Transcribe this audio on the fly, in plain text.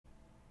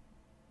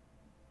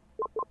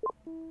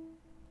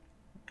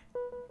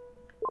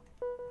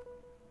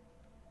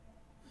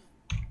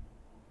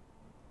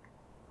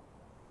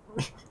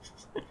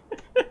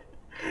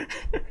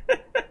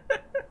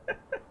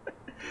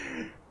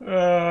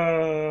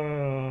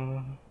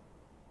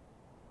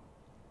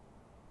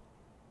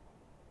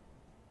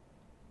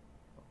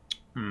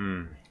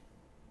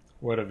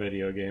What a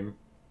video game.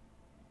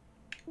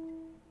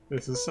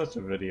 This is such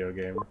a video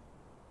game.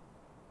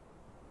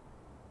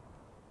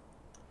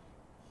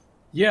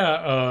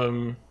 Yeah,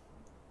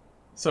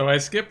 so I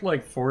skipped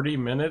like 40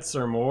 minutes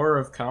or more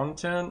of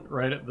content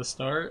right at the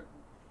start.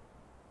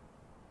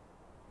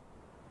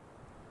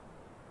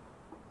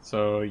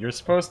 So you're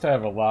supposed to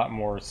have a lot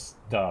more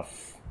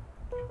stuff.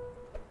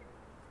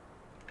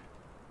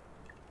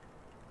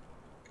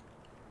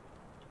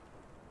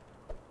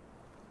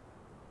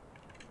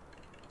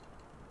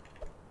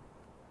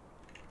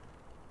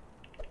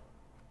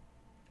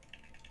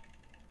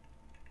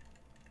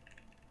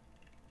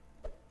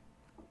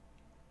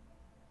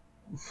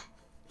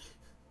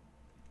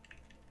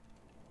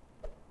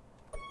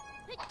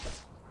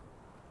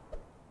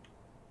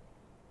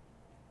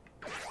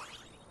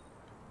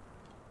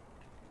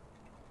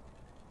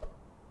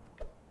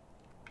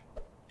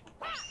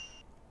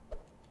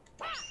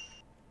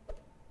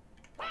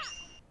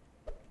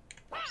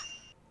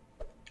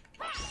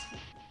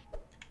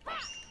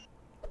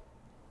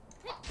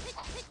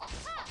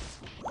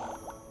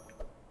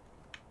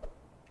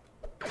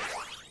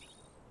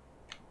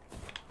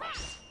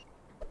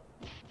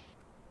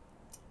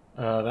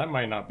 That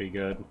might not be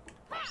good.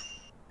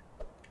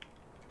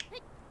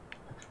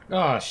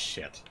 Oh,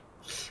 shit.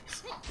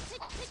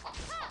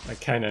 I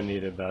kind of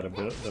needed that a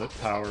bit, the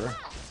power.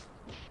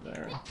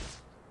 There.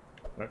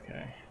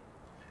 Okay.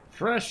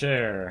 Fresh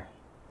air!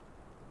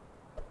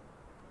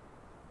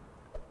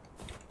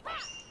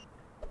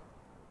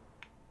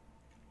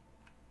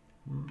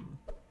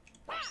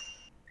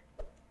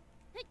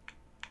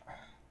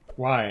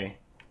 Why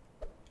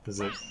does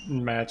it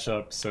match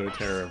up so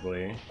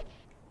terribly?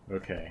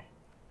 Okay.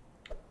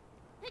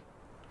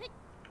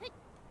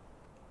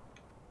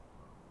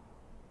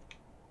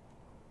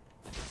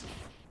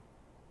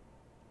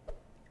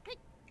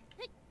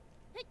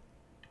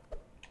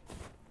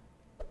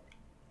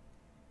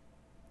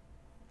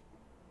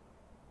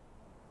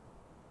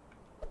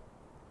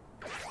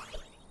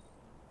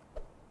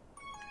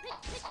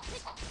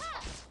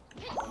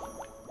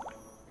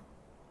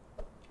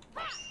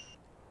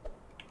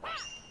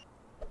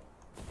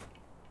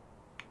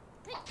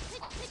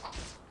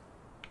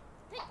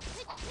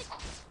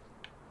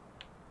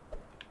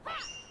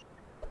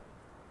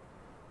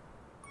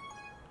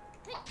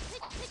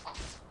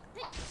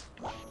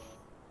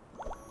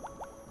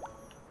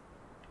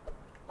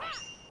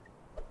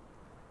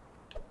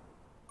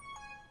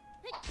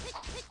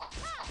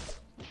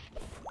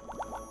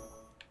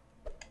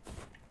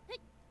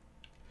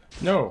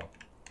 No!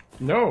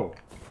 No!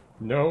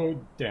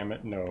 No, damn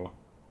it, no.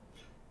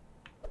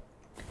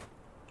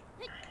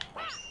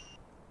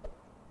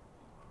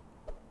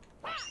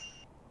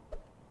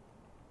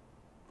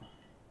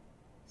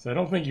 So I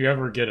don't think you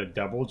ever get a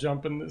double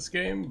jump in this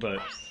game, but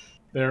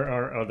there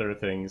are other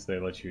things they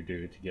let you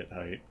do to get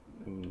height,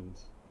 and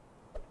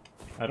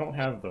I don't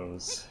have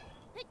those.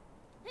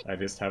 I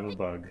just have a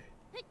bug.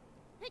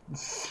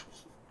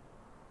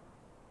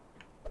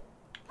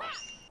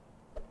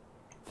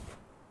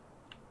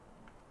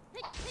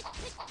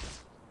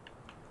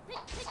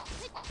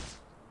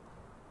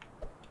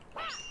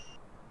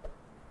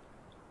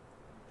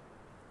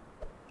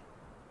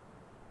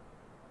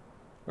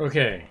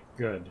 Okay,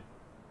 good.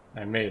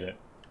 I made it.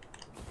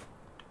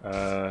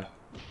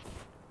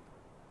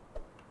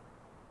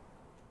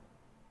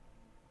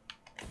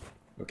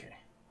 Okay.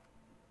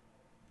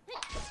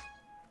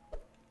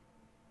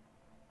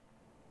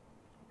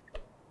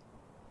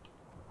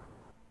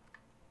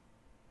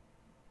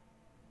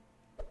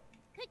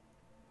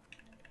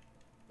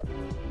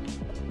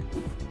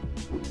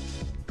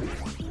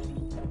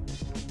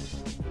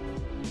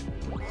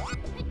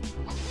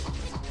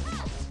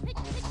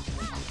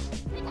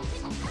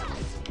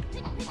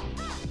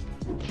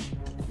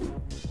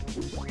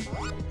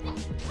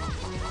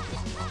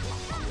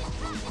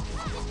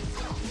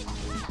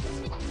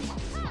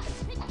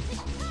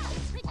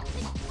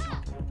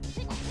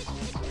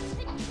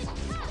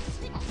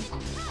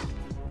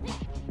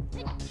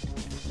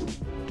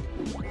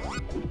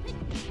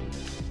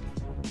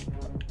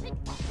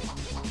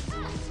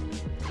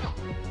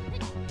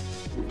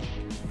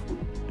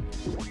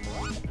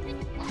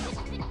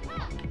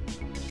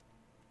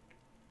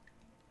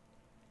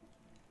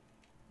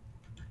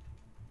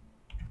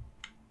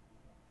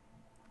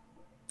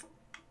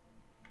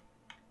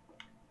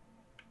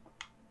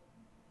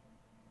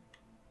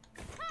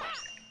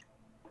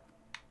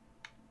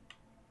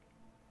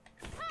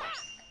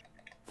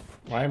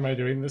 Why am I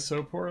doing this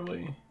so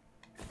poorly?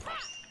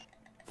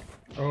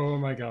 Oh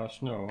my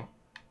gosh, no.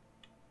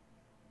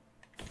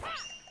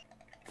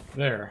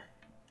 There.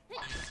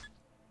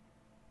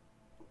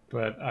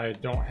 But I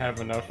don't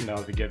have enough now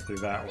to get through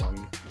that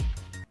one.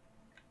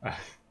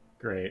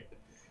 Great.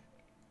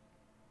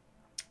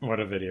 What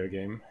a video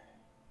game.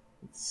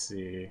 Let's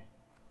see.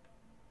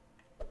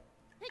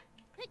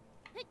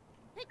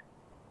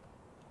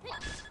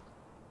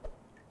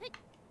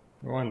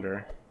 I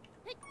wonder.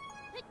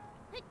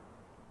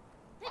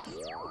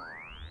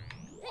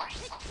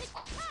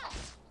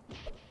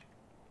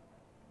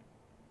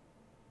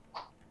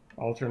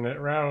 Alternate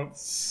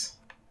routes.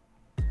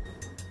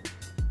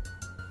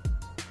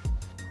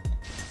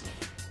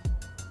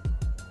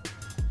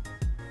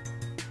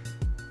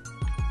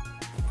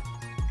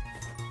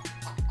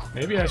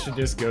 Maybe I should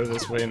just go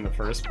this way in the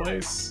first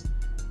place?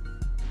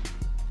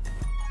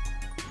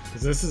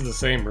 Because this is the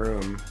same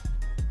room.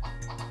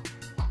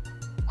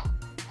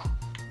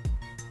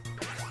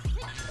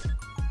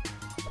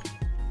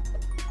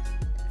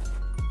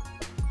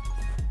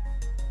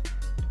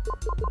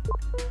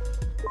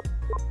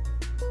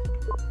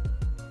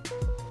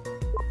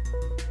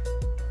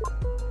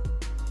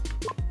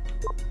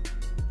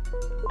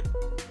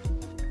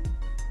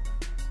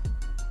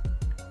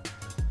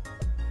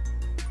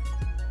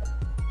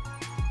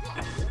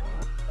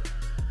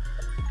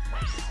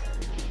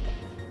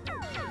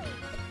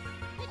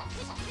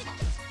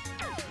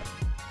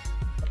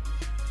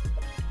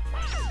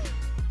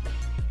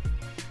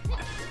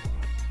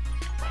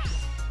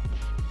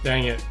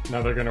 Dang it,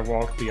 now they're gonna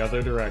walk the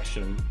other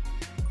direction.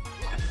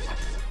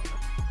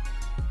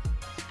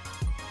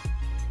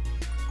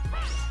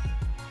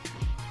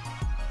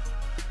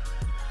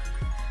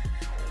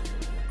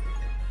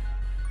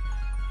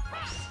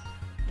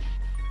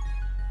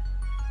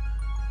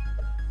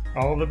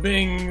 All the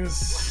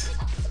bings!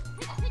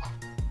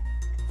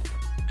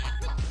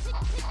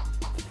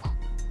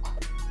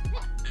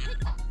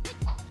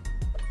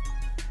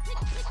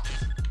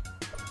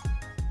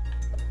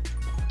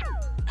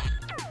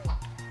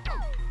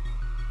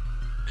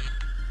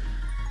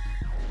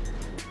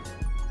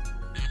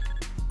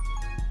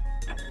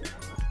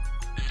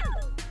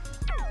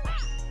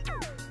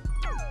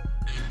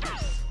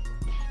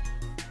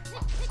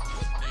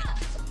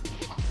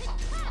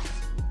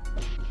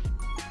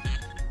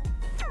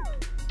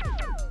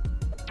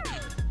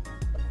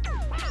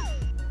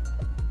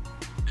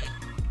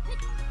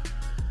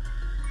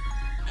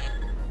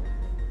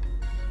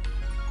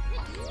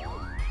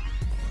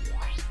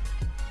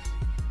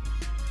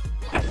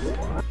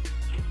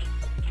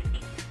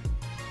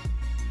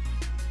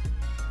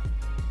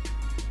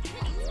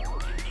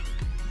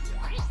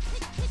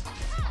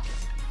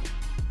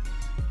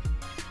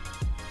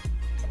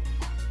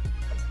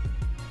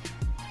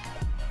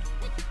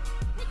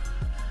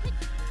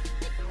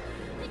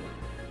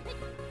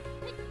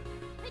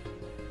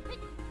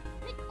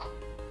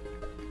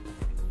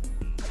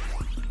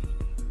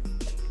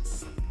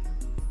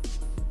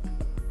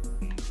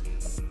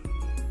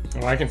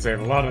 Well, I can save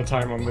a lot of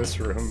time on this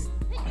room,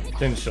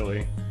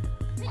 potentially.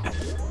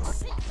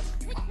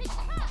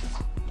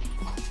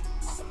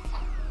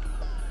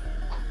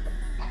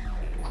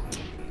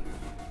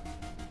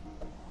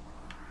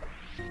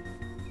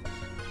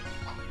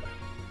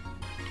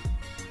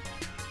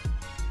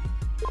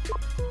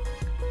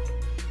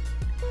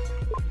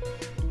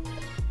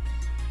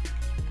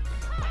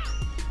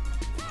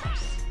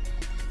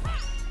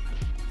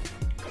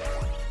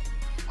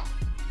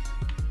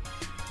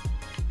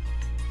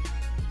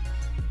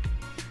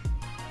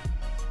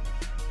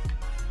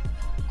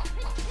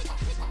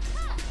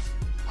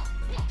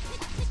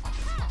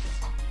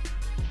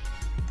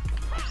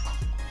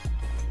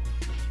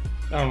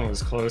 That one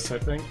was close, I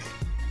think.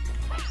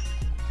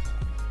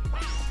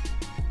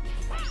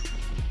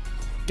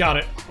 Got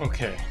it.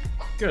 Okay.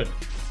 Good.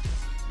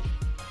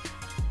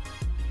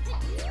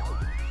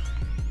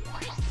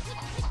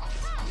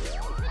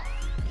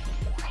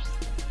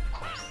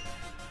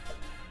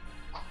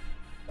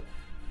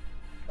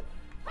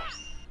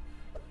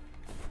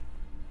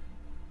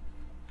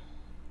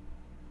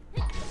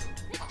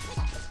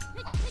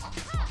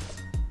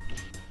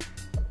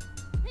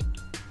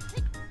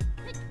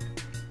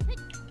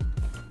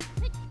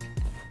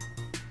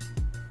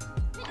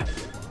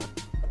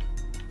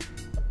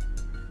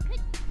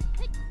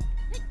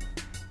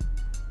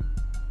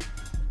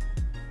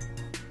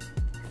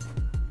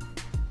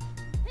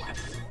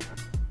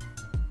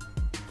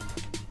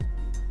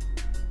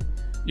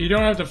 You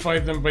don't have to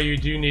fight them, but you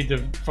do need to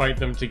fight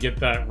them to get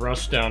that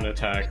rushdown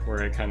attack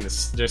where it kind of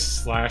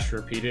just slash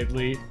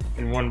repeatedly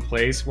in one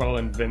place while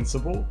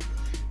invincible.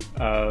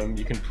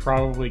 You can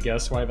probably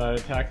guess why that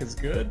attack is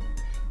good,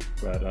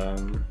 but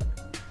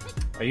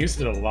I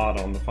used it a lot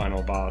on the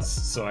final boss,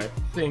 so I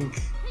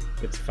think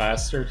it's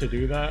faster to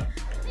do that,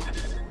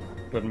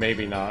 but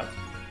maybe not.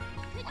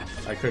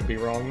 I could be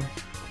wrong.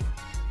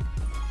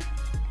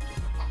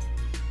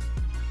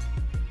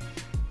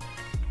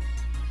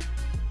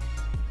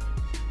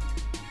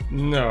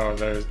 No,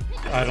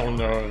 I don't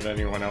know of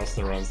anyone else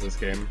that runs this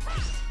game.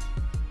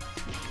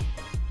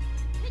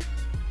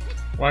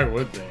 Why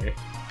would they?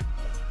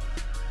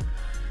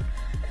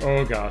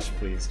 Oh gosh,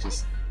 please,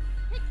 just...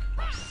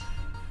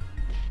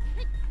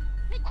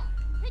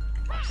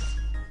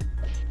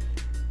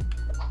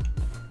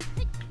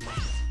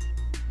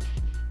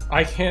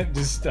 I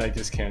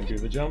just can't do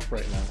the jump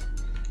right now.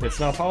 It's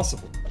not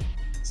possible.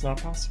 It's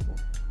not possible.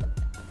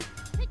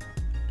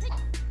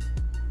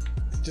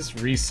 Just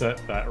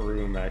reset that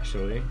room,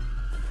 actually.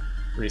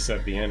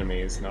 Reset the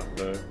enemies, not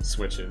the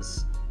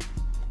switches.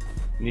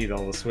 Need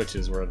all the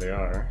switches where they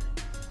are.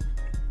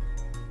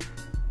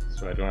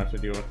 So I don't have to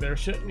deal with their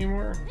shit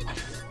anymore.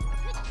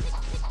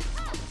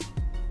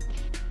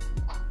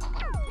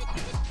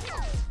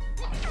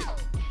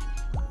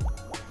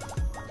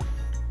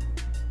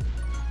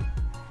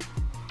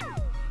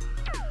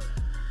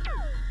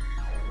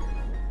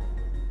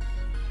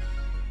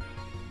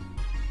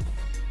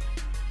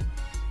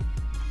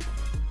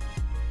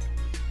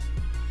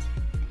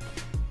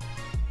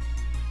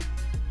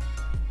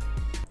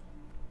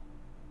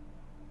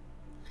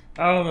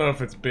 I don't know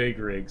if it's Big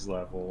Rig's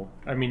level.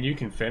 I mean, you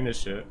can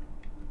finish it.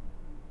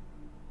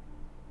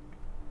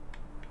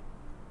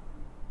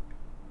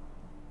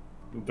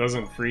 It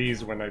doesn't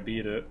freeze when I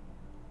beat it.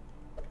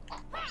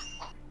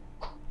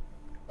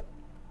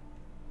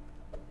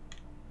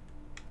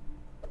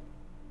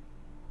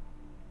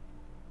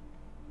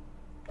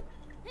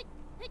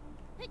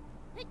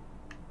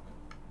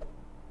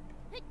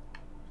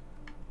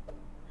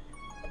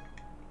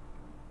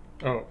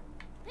 Oh,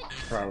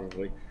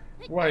 probably.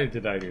 Why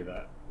did I do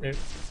that?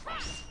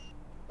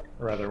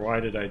 Or rather, why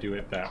did I do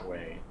it that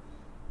way?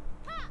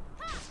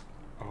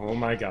 Oh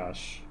my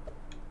gosh.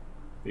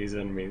 These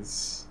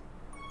enemies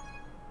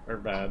are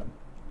bad.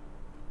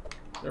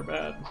 They're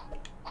bad.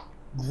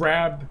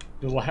 Grab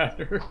the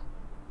ladder.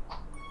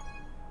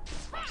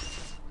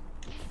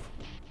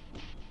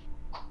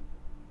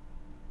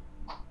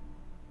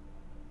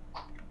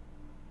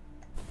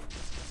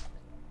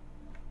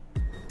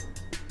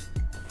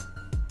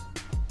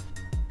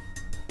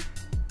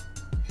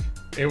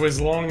 It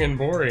was long and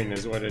boring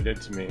is what it did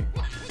to me.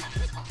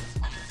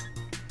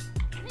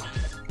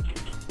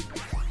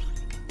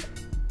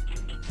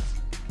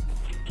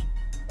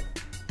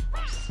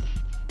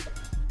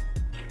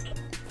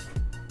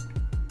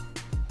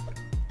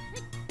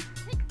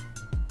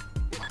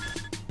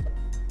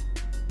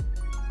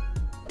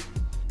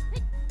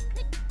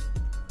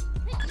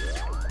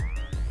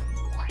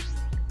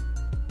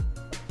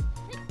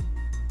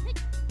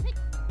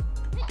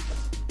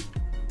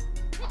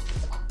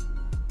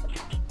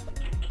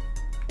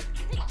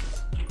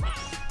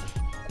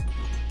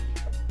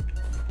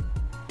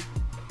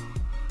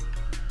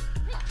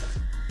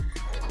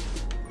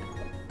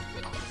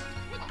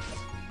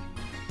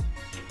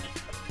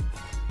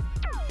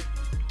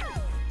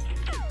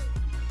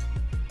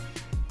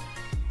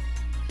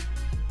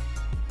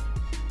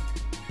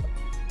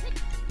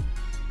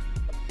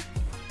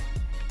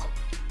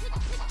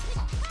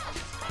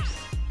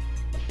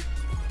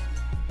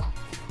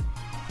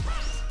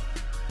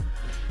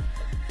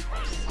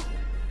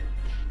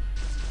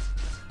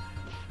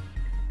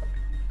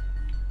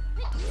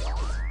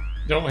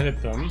 Don't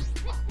hit them.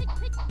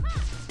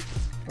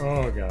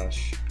 Oh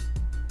gosh.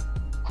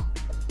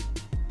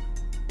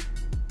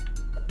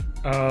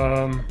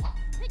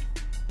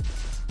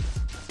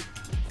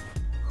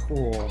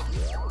 Cool.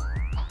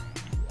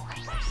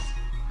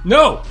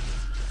 No!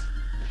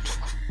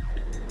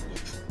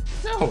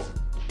 No!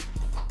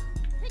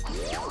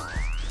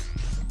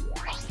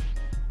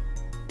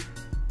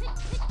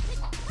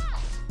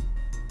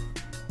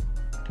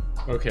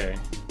 Okay.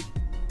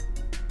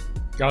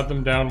 Got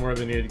them down where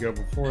they needed to go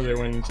before they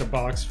went into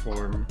box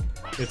form.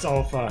 It's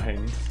all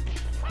fine.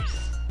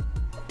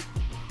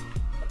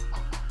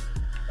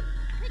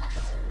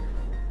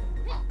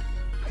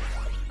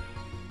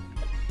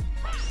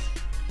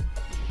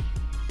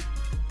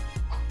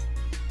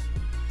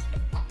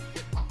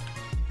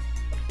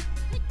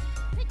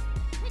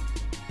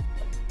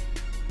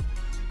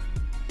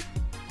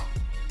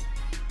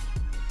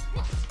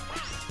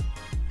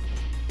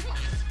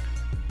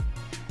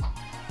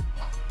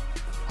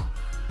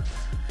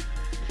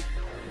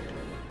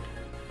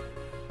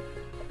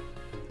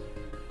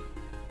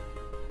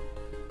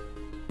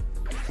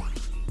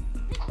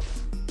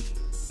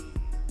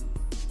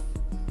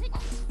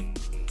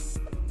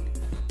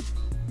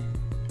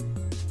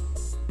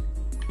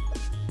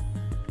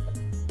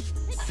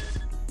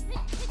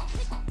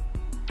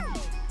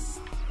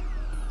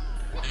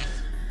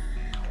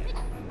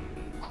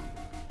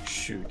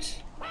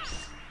 Shoot.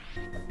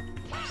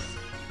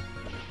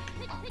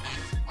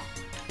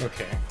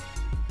 Okay.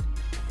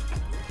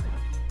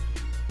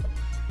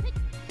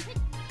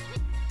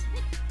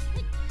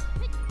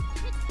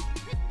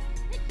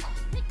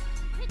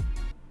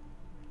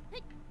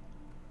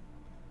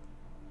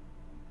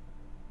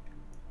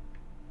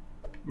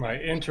 My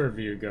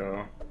interview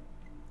go.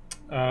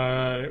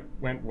 It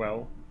went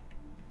well.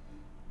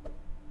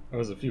 That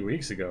was a few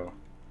weeks ago.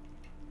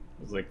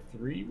 It was like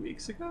 3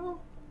 weeks ago?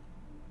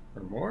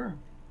 Or more?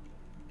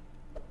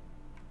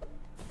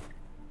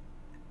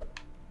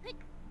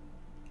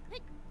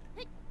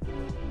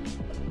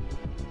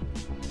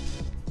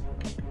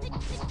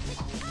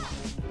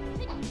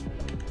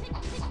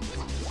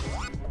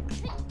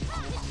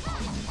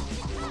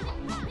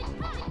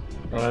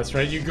 Oh, that's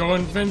right, you go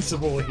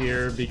invincible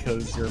here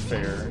because you're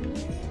fair.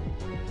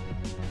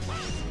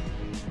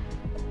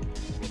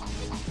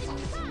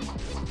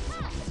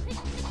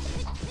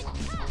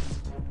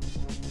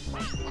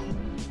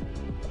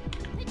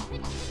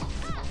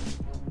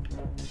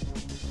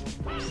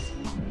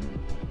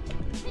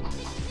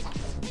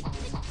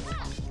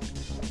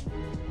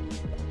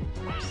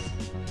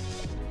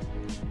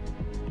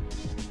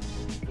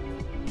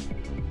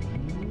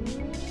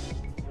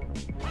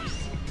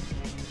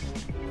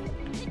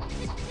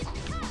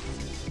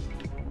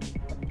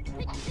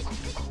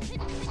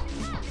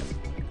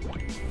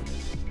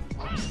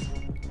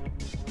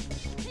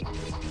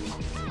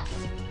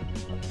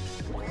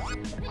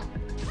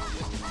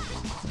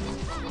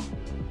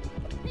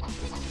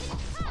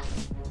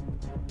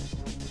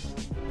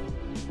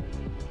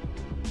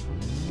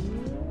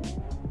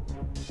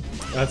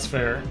 That's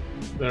fair.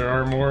 There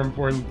are more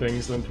important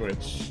things than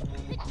Twitch.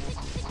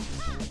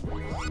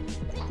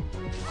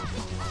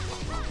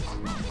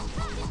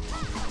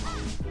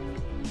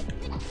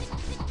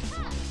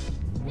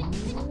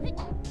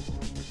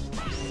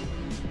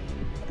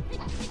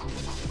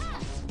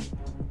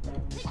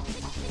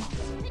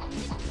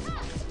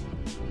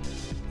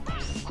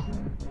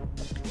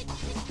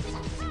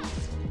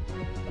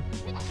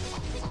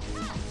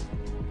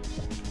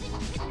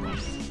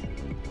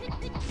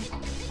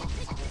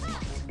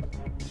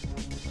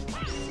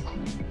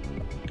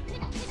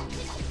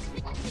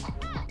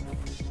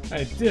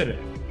 I did it!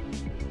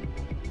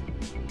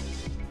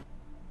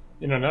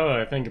 You know, now that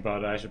I think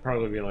about it, I should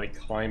probably be like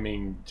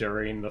climbing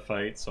during the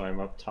fight so I'm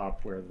up top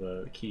where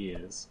the key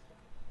is.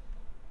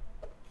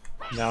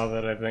 Now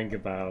that I think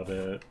about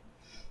it.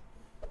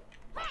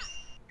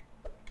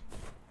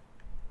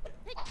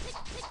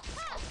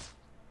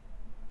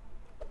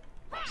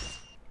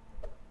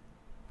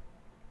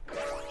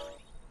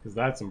 Because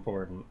that's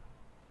important,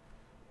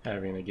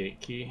 having a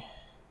gate key.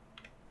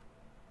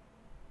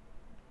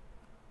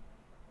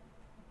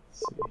 Let's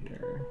see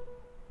here.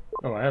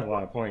 Oh, I have a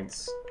lot of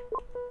points.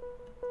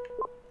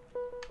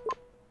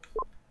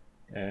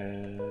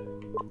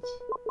 And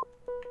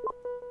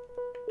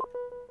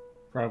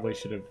probably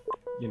should have,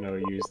 you know,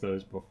 used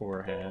those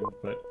beforehand,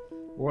 but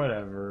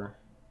whatever.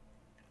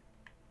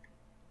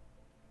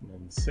 And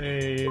then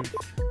save.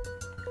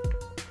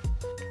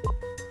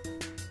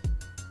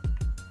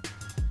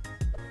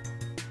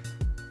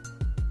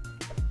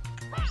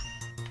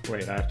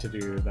 Wait, I have to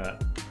do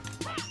that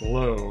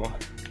low so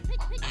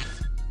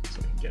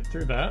I can get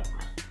through that.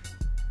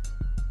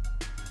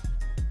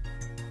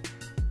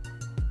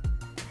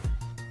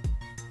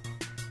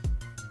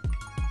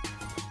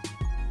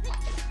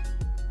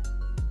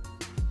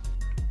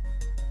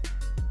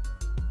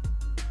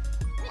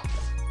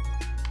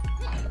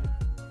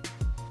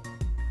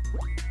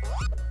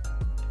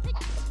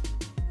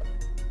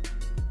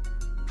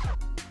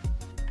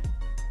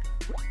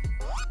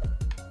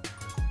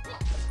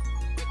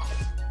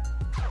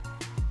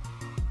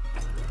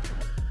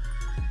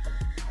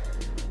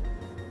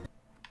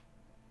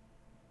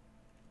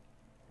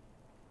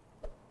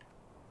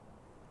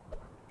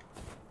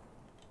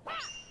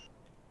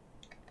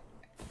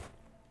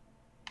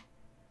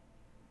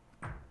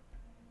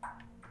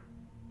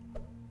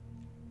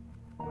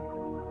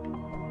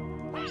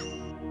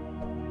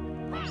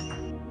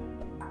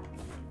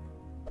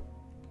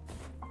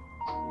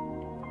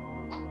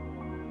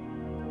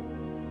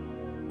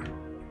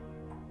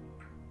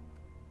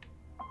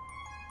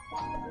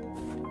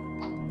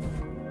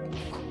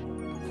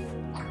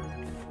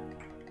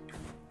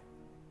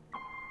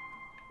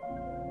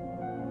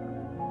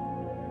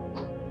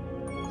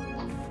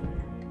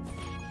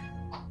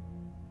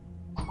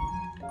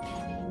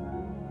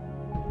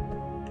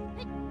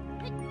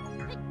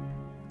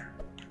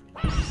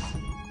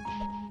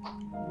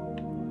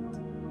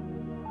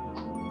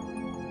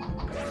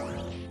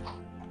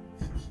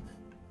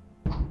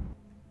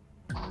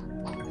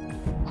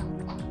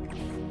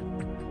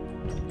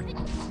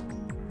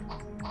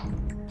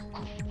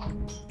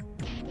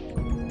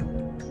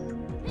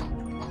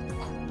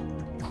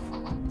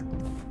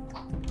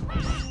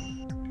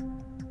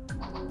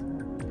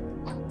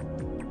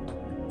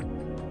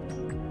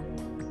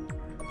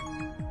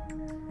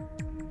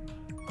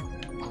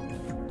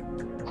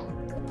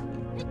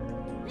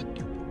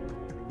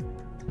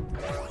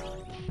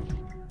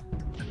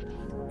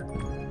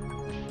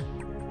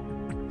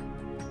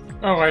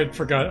 Oh, I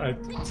forgot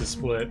to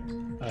split.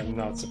 I'm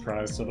not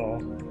surprised at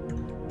all.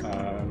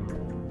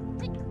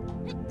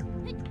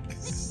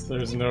 'Cause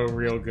there's no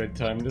real good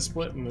time to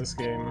split in this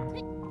game.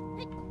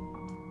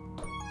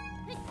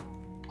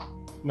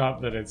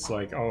 Not that it's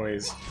like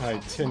always high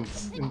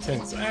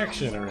intense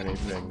action or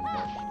anything,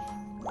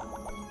 but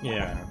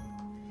yeah,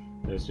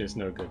 there's just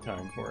no good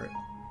time for it,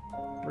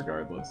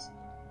 regardless.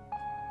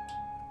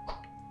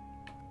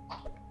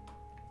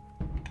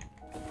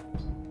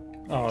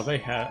 Oh, they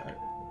had...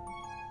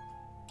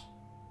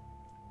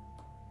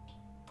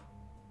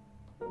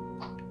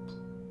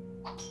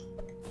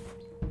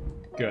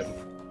 Good.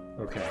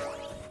 Okay.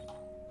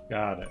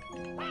 Got it.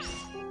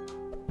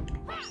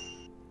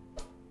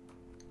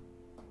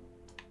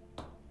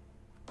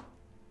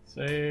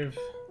 Save.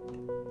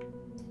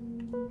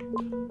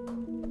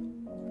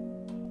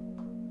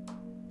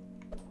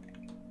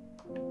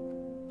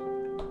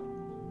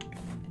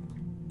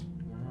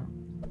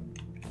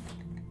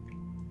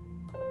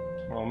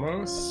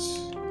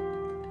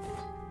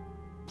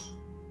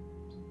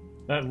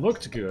 That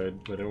looked good,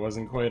 but it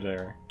wasn't quite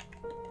there.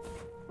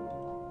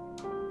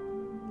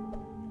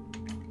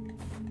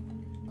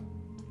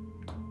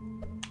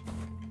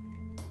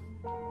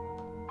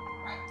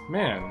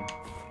 Man,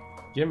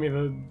 give me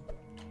the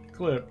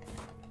clip.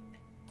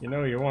 You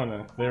know you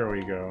wanna. There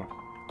we go.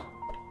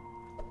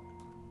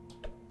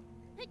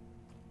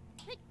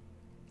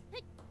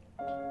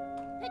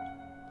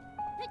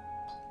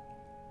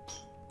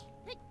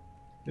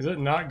 Is it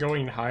not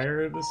going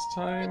higher this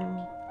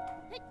time?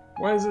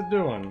 What is it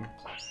doing?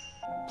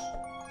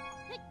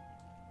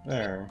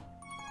 There.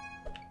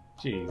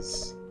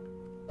 Jeez.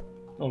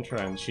 Don't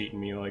try and cheat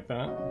me like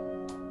that.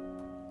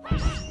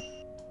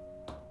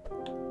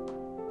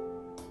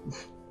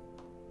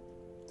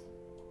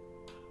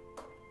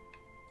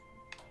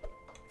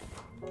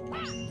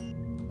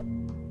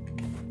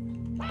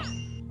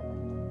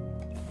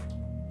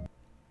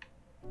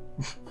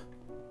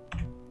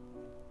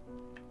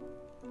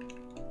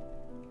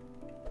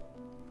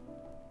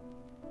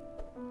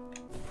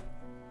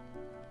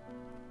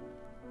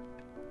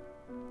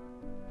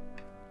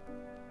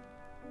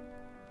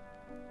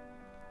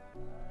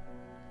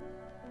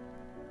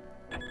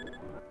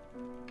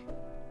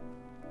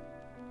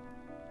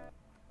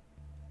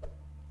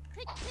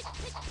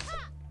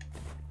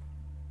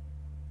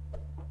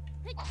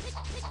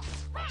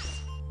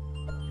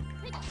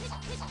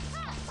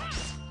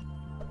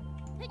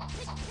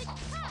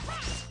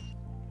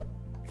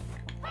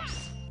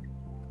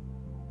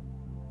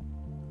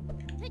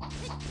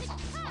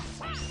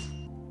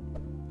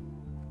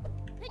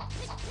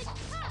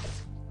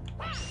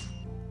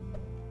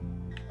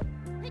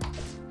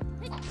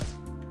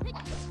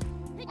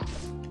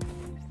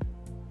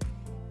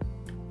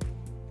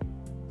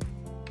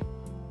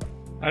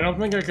 I don't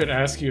think I could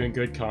ask you in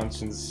good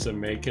conscience to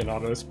make an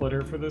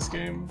auto-splitter for this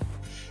game,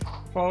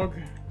 Fog.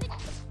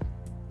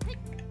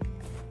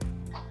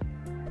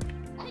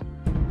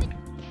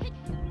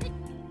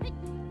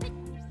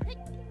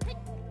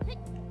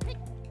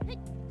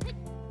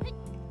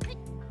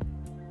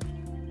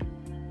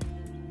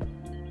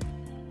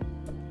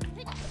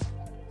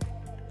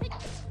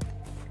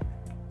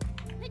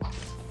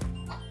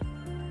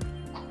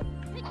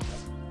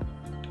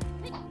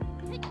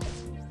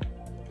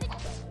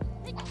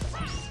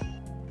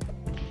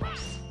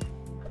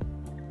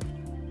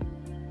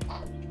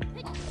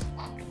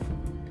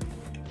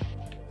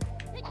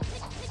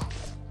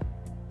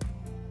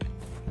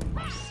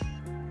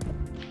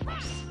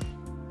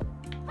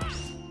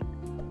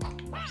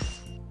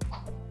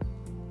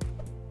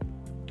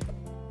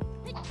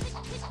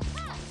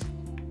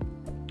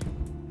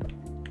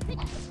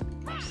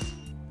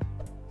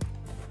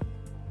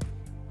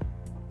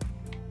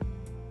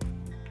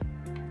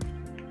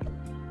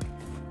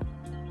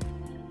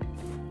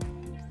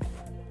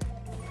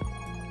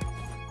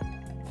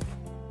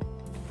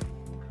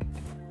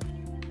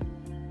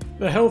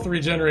 The health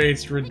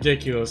regenerates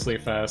ridiculously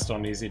fast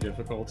on easy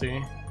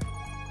difficulty.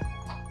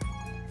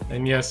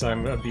 And yes,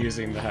 I'm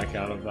abusing the heck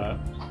out of that.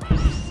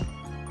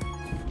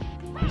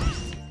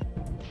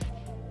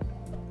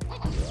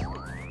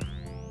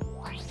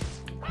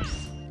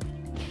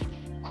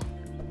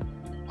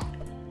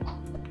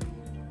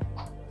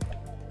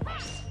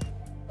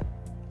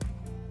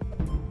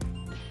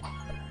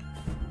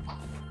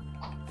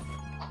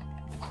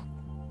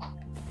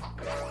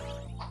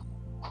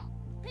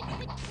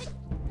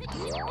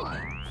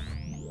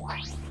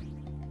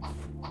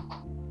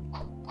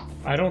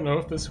 I don't know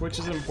if the switch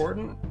is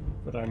important,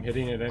 but I'm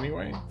hitting it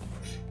anyway.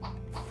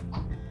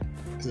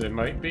 Because it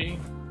might be.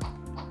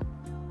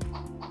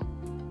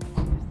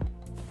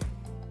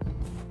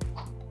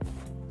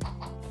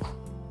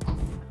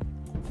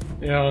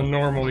 Yeah,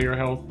 normally your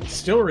health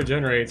still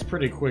regenerates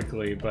pretty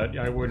quickly, but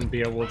I wouldn't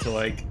be able to,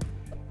 like,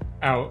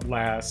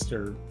 outlast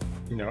or,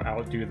 you know,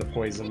 outdo the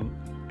poison.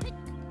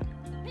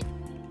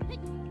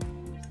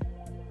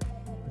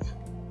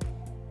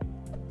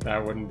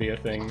 That wouldn't be a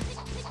thing.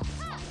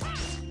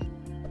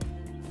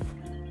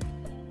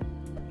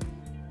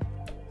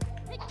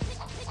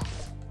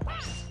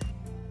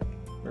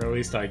 Or at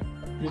least I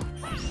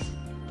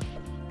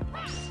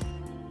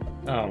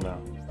don't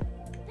know.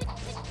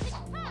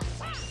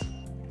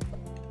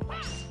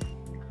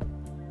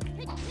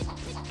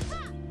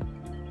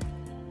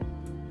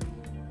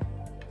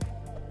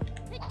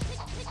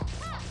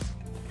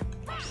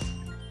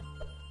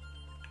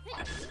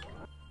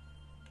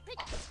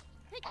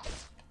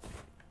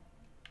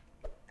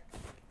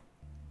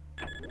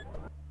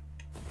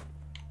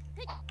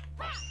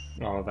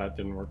 Oh, that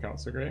didn't work out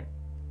so great.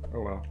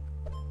 Oh well.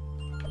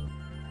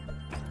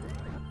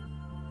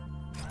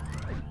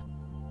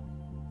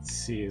 Let's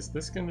see, is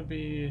this gonna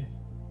be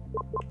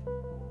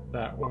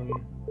that one?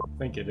 I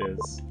think it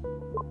is.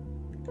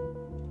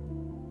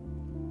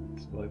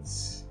 So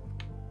let's...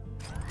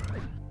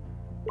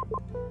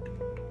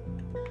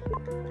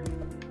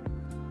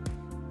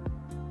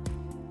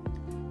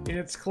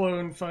 It's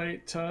clone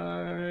fight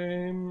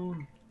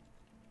time!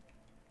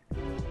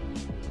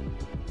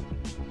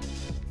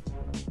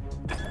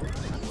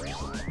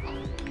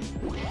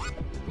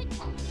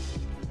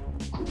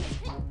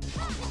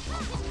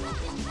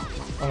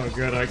 Oh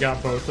good, I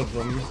got both of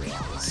them.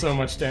 So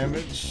much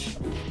damage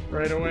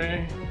right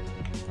away.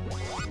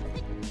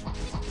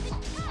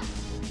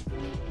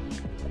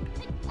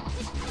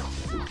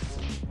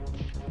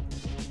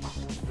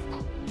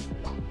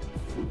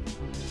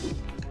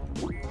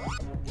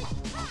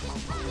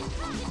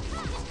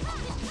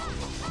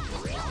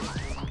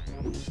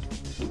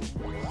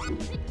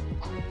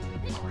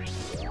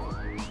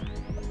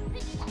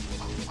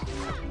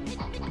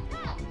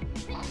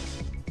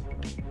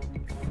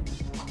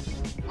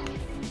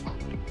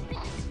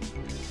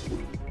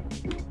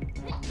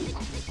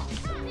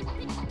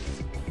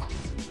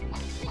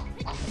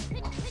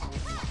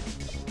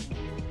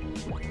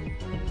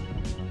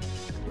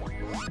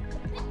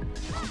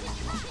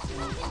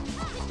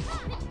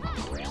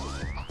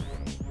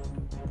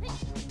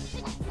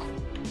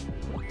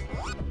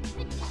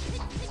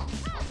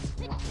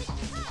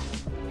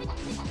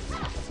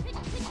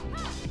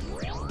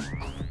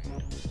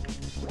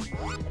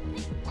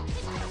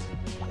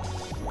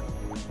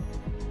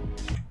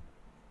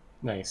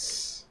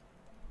 Nice.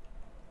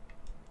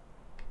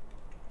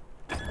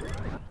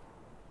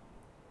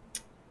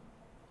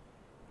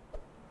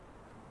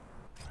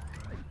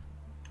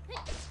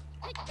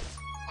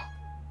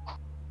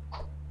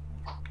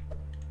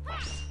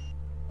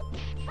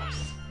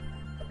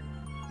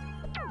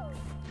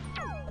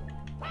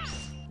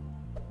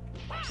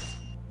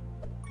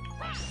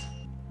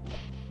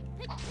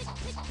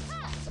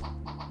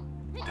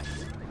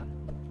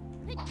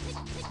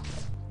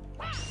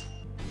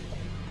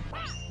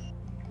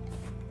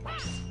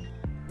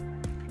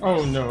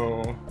 Oh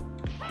no.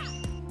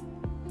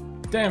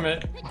 Damn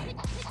it.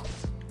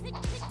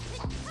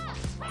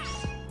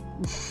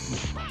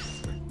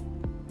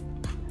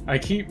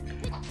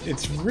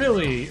 It's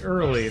really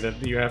early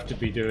that you have to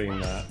be doing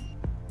that.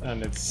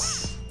 And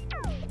it's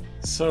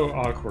so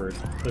awkward,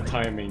 the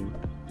timing.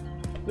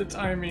 The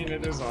timing,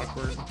 it is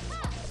awkward.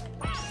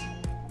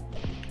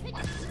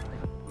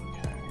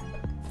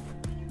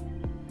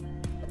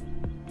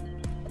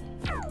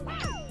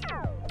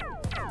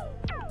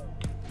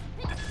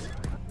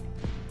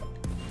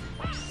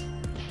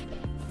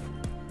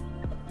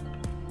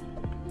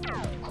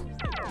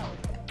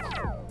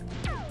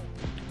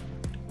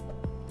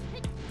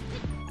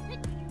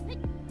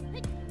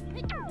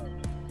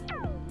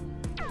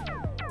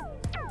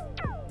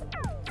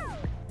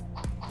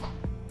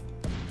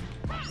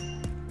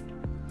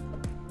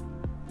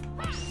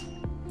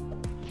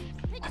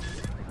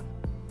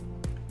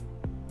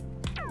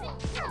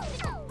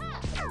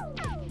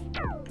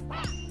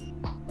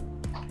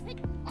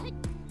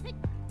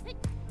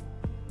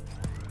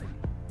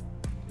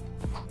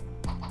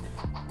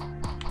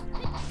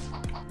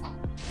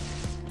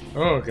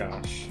 Oh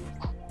gosh.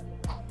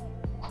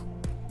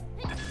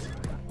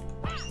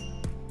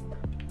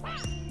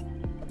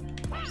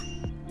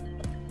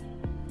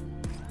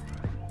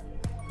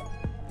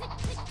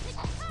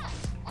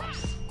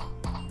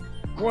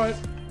 What?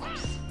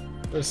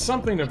 There's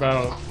something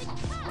about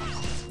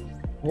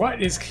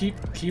what is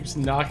keeps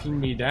knocking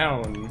me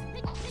down.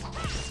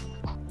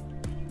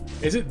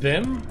 Is it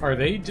them? Are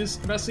they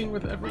just messing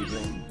with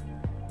everything?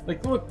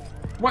 Like, look,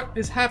 what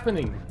is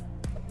happening?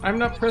 I'm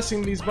not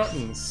pressing these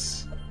buttons.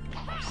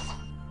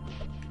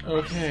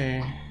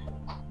 Okay.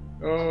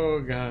 Oh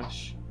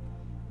gosh.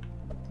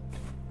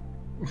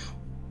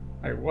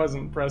 I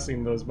wasn't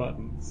pressing those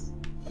buttons.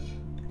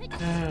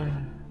 Okay.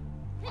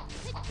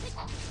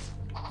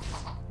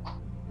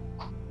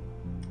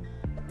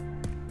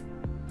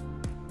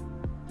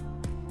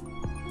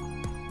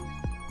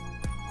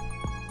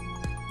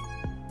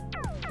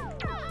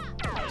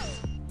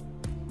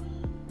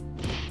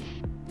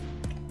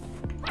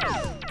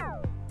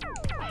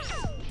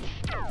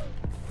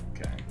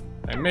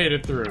 I made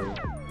it through.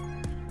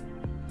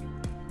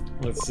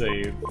 Let's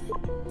save.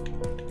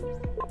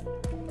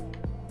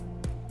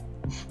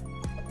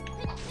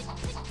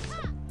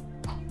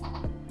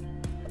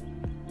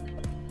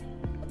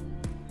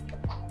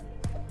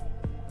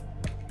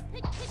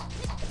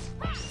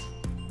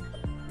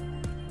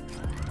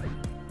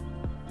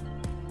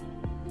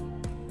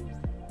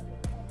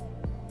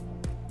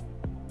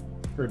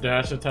 Her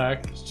dash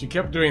attack. She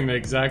kept doing the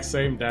exact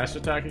same dash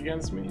attack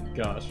against me?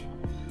 Gosh.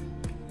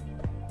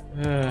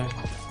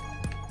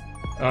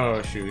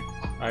 Oh shoot.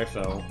 I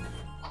fell.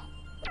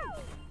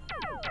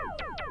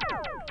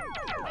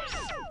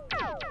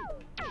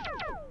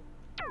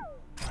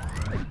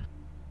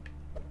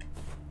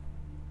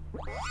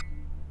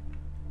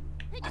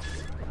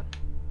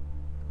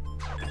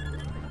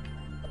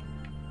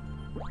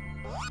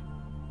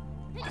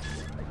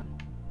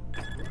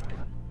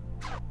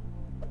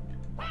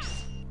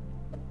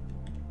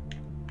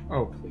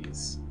 Oh,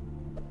 please.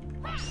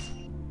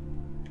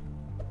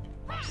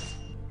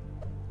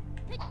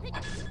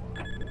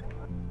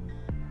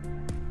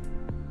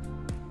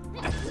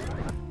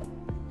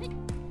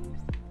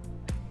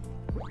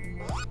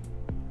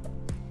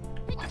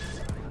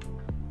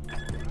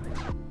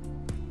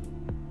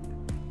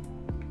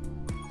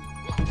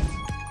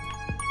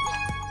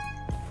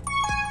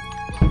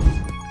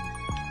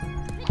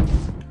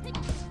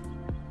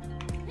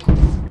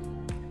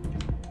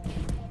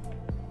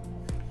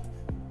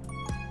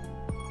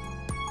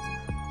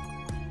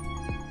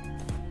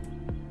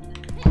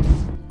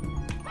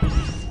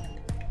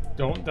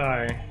 don't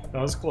die.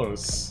 That was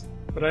close.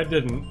 But I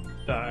didn't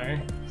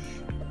die.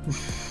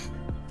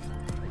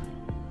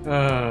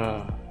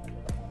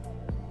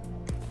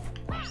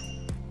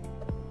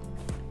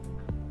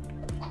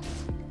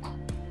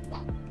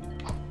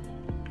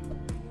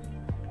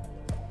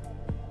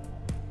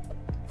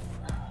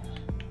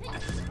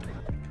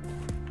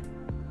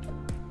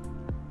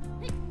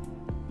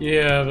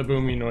 Yeah, the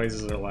boomy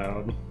noises are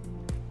loud.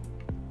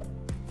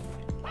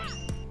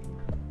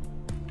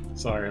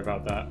 Sorry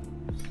about that.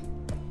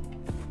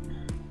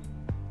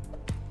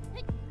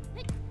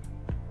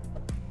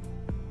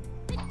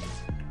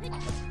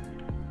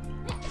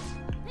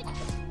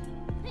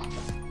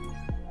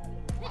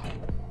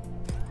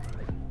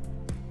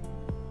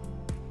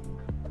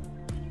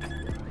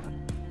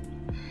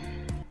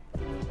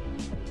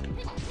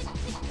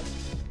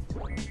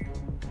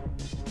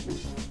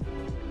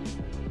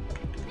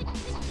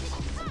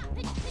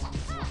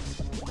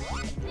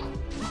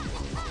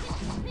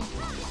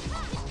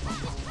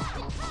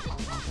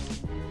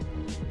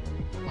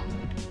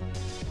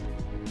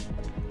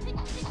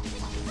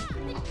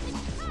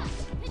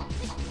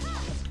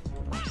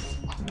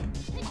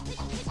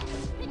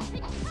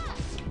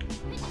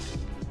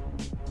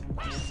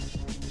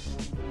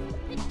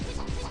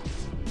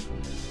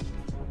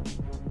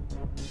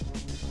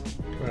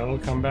 Well,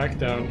 come back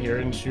down here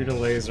and shoot a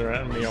laser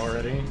at me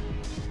already.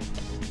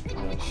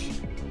 Gosh.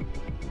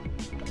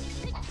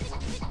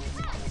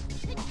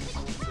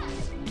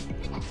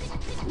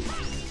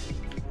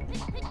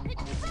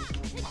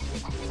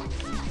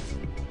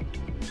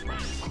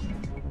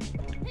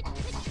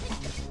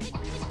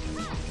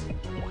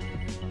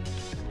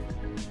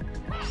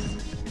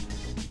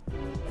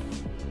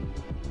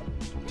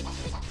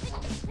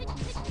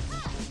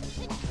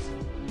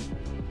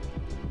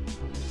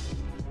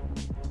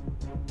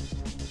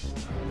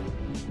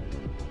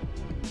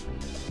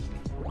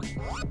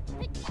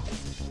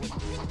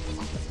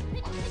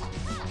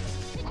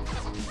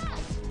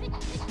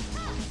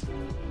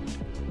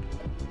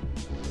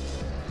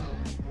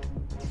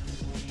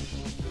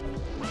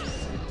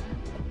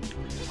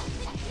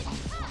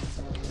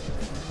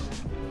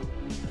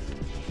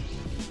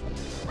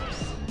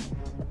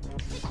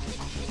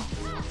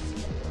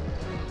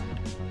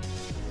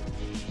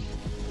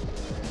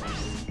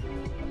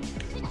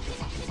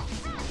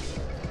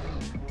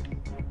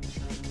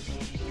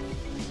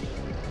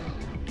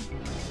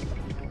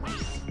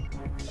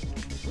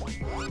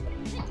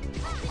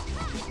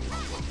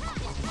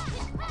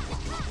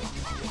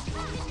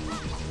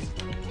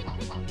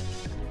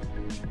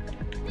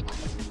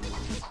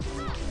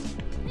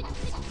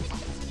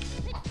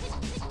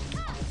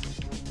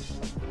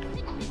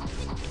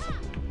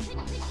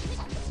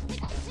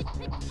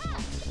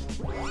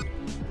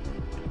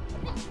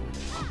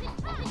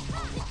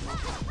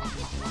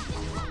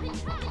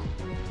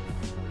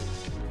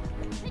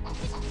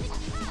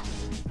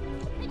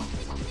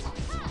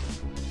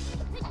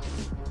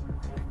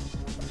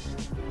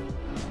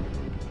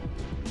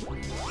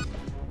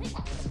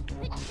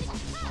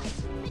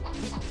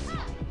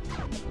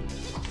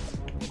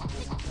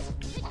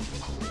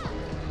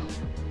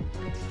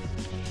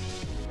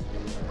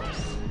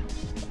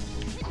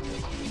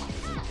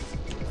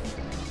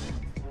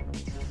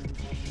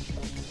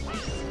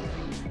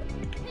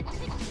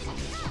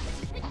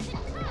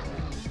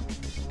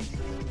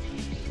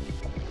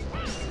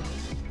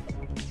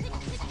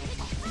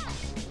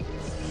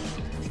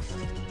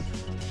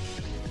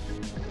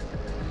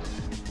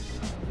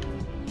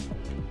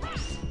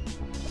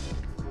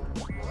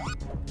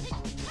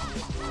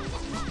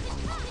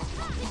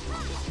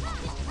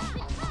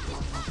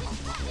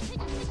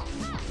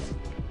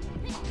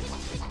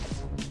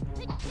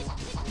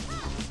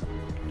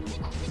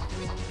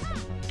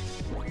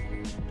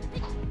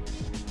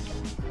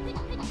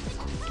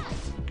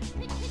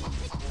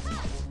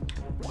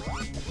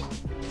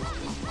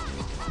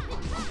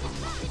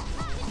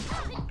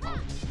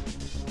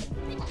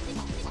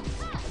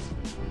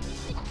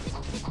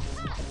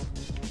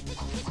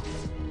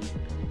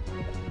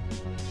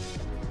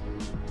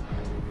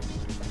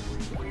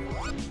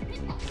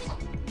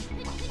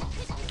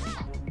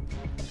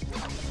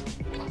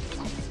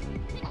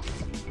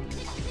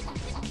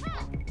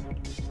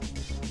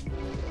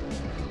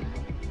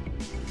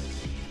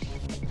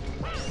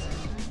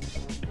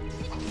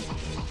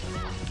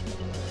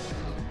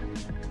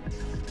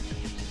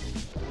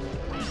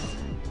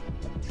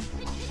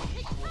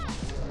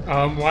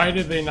 Why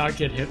did they not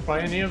get hit by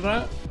any of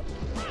that?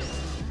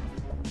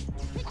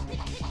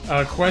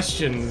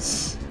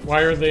 Questions.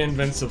 Why are they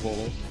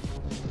invincible?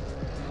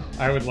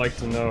 I would like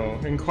to know.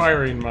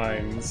 Inquiring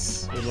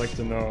minds would like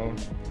to know.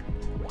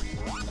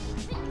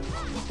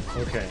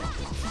 Okay.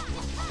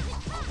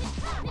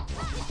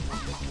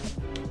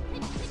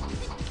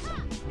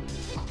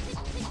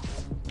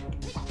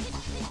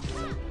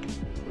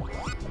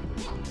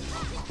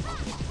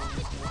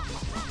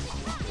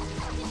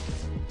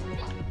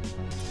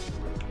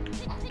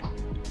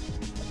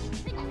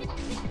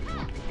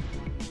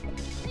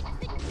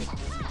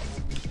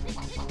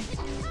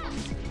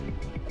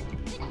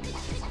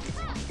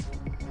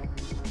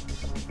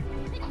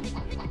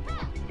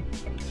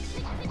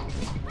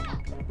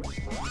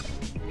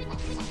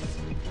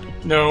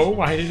 No,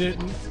 why did it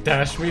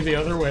dash me the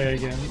other way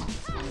again?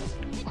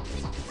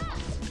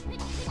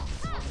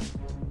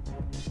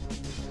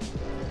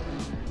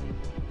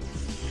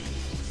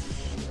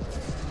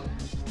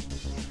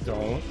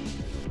 Don't.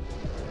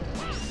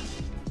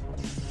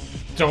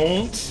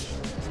 Don't!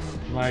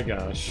 My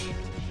gosh.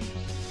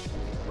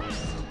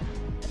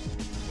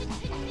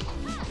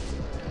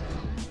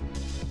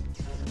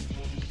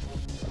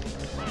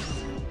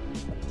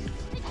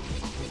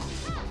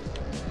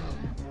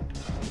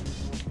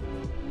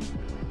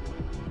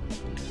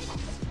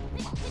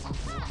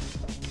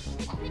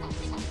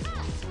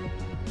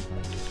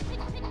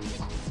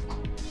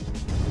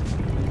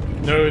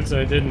 Note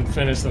I didn't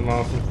finish them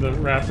off with the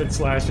rapid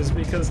slashes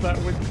because that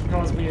would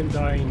cause me in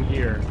dying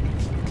here.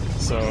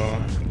 So...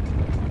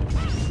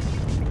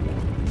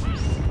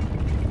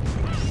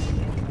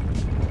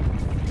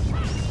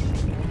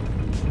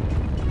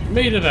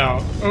 made it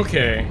out.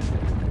 Okay.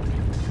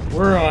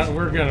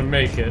 We're gonna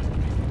make it.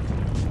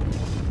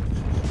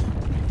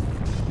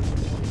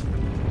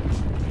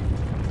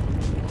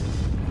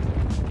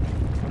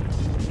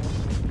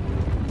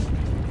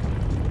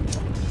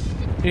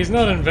 He's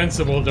not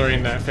invincible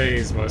during that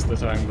phase most of the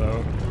time,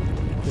 though.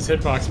 His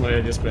hitbox might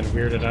have just been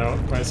weirded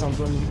out by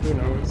something. Who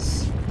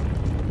knows?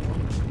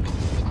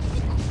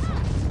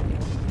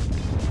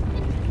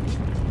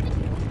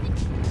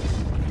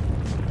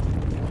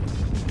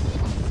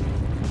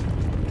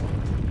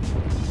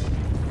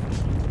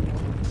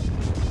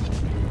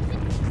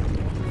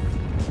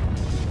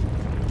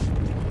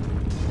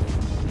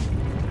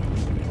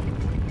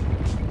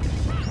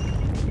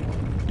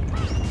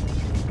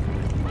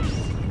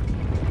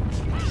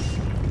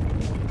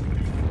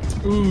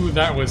 Ooh,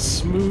 that was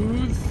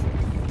smooth.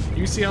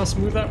 You see how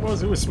smooth that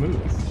was? It was smooth.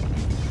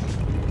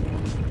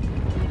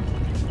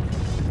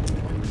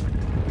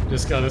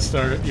 Just gotta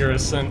start your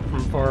ascent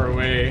from far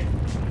away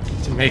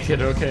to make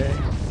it okay.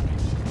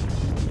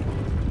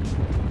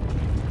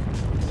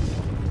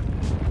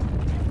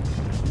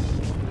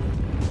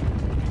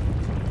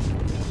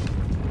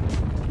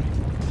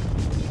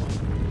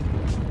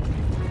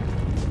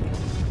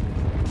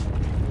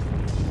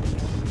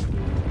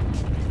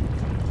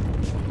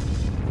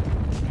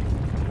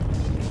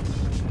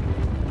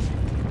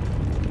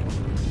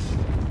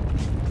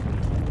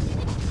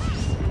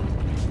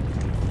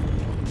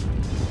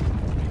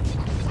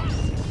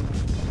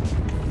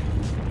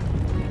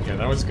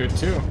 That was good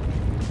too.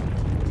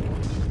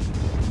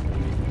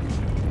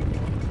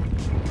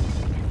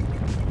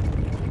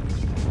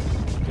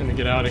 Gonna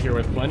get out of here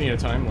with plenty of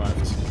time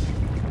left.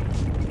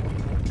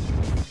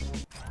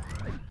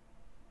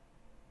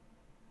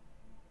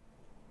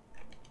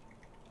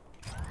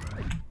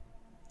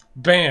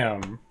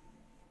 Bam!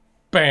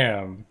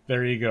 Bam!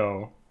 There you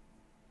go.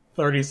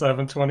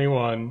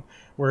 37:21.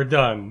 We're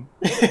done.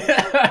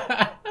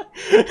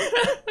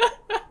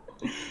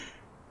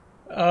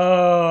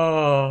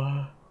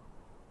 Oh.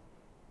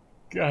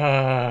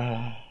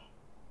 God.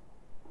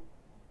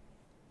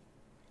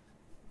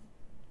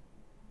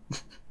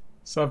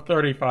 Sub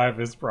 35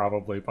 is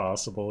probably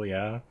possible,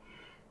 yeah.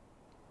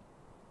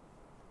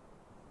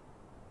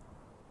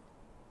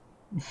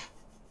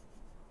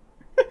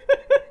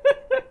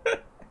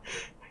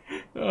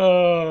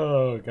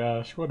 Oh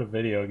gosh, what a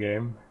video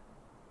game.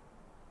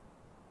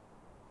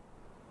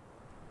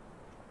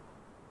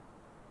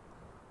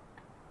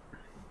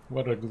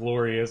 What a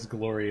glorious,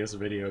 glorious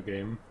video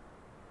game.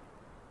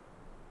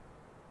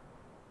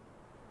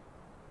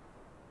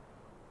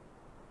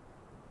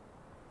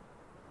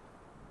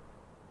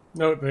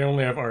 Note they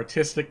only have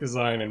artistic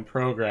design and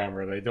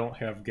programmer, they don't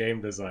have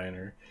game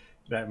designer.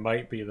 That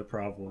might be the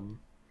problem.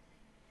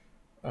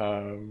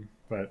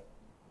 But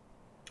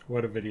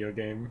what a video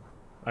game.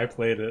 I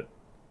played it.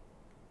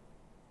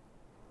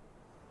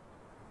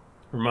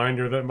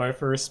 Reminder that my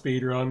first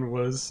speedrun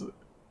was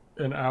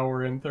an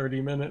hour and 30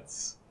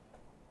 minutes.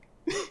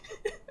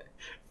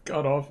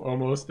 Got off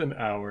almost an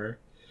hour.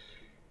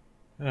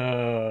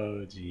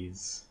 Oh,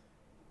 jeez.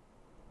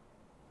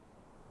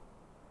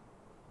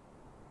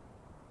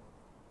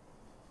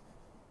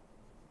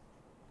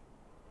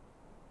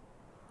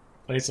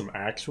 Play some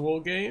actual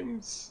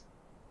games?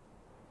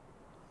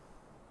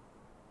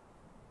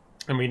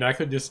 I mean, I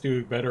could just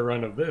do a better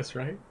run of this,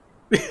 right?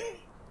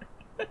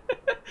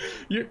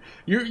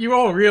 You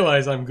all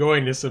realize I'm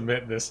going to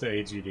submit this to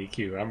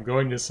AGDQ. I'm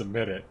going to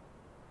submit it.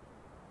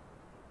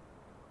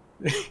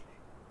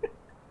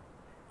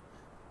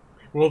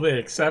 Will they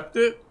accept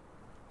it?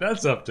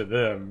 That's up to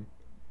them.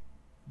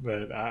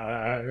 But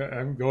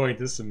I'm going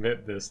to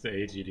submit this to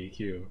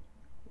AGDQ.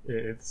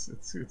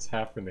 It's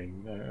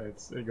happening.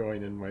 It's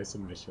going in my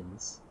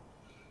submissions.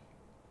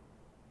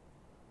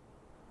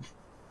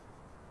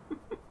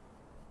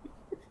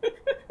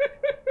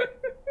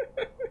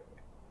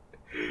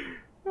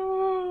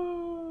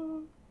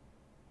 Oh.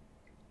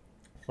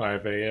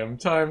 5 a.m.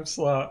 time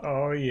slot.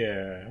 Oh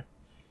yeah.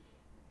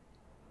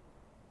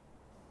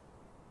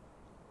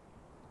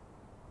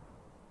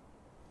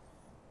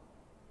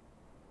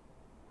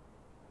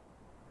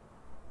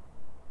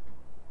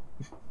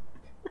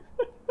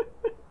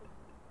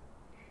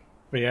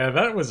 But yeah,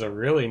 that was a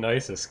really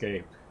nice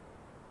escape.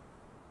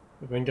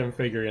 I think I'm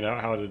figuring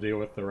out how to deal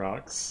with the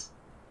rocks.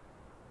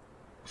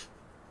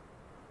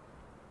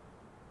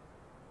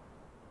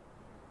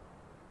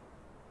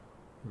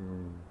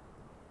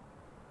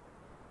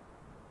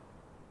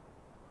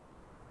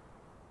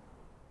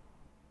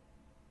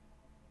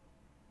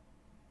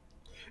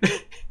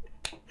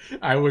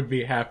 I would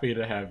be happy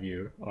to have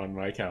you on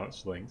my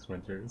couch, Links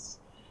Winters.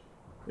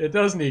 It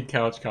does need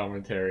couch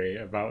commentary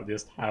about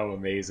just how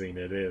amazing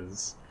it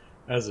is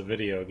as a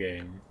video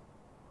game.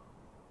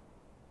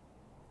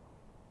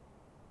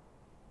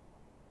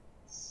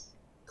 It's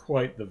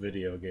quite the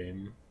video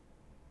game.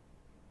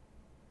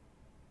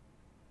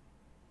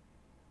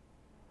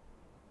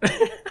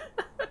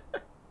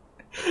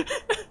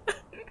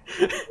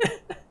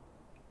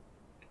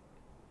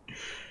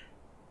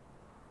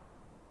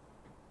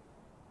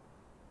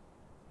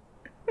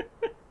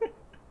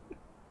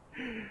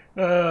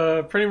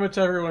 Pretty much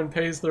everyone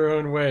pays their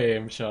own way,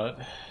 M-Shot.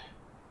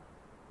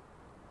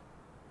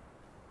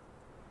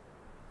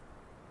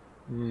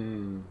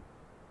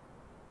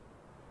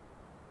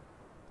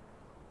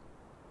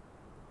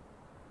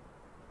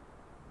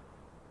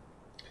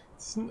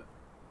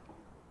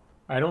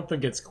 I don't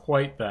think it's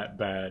quite that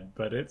bad,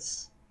 but it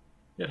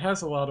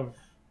has a lot of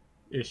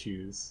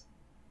issues.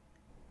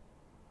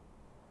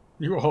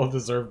 You all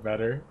deserve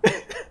better.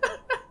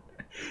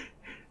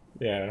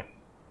 Yeah.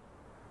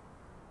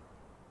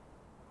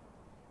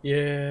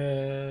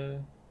 Yeah.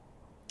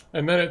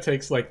 And then it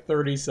takes like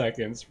 30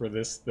 seconds for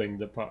this thing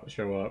to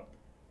show up,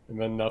 and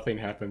then nothing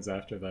happens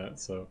after that,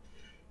 so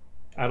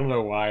I don't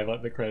know why I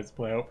let the credits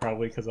play out,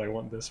 probably because I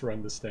want this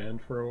run to stand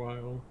for a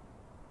while.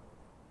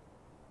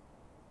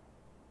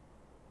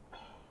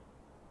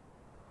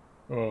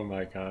 Oh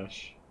my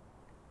gosh.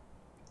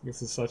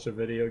 This is such a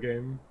video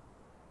game.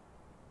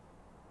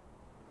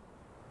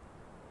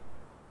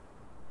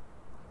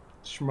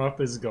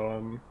 Shmup is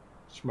gone.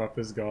 Shmup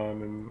is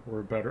gone, and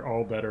we're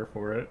all better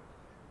for it.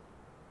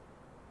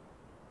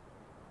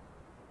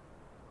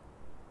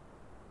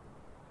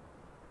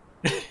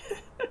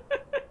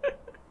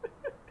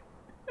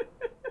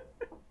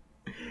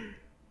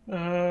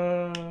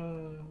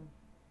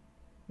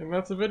 And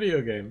that's a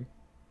video game.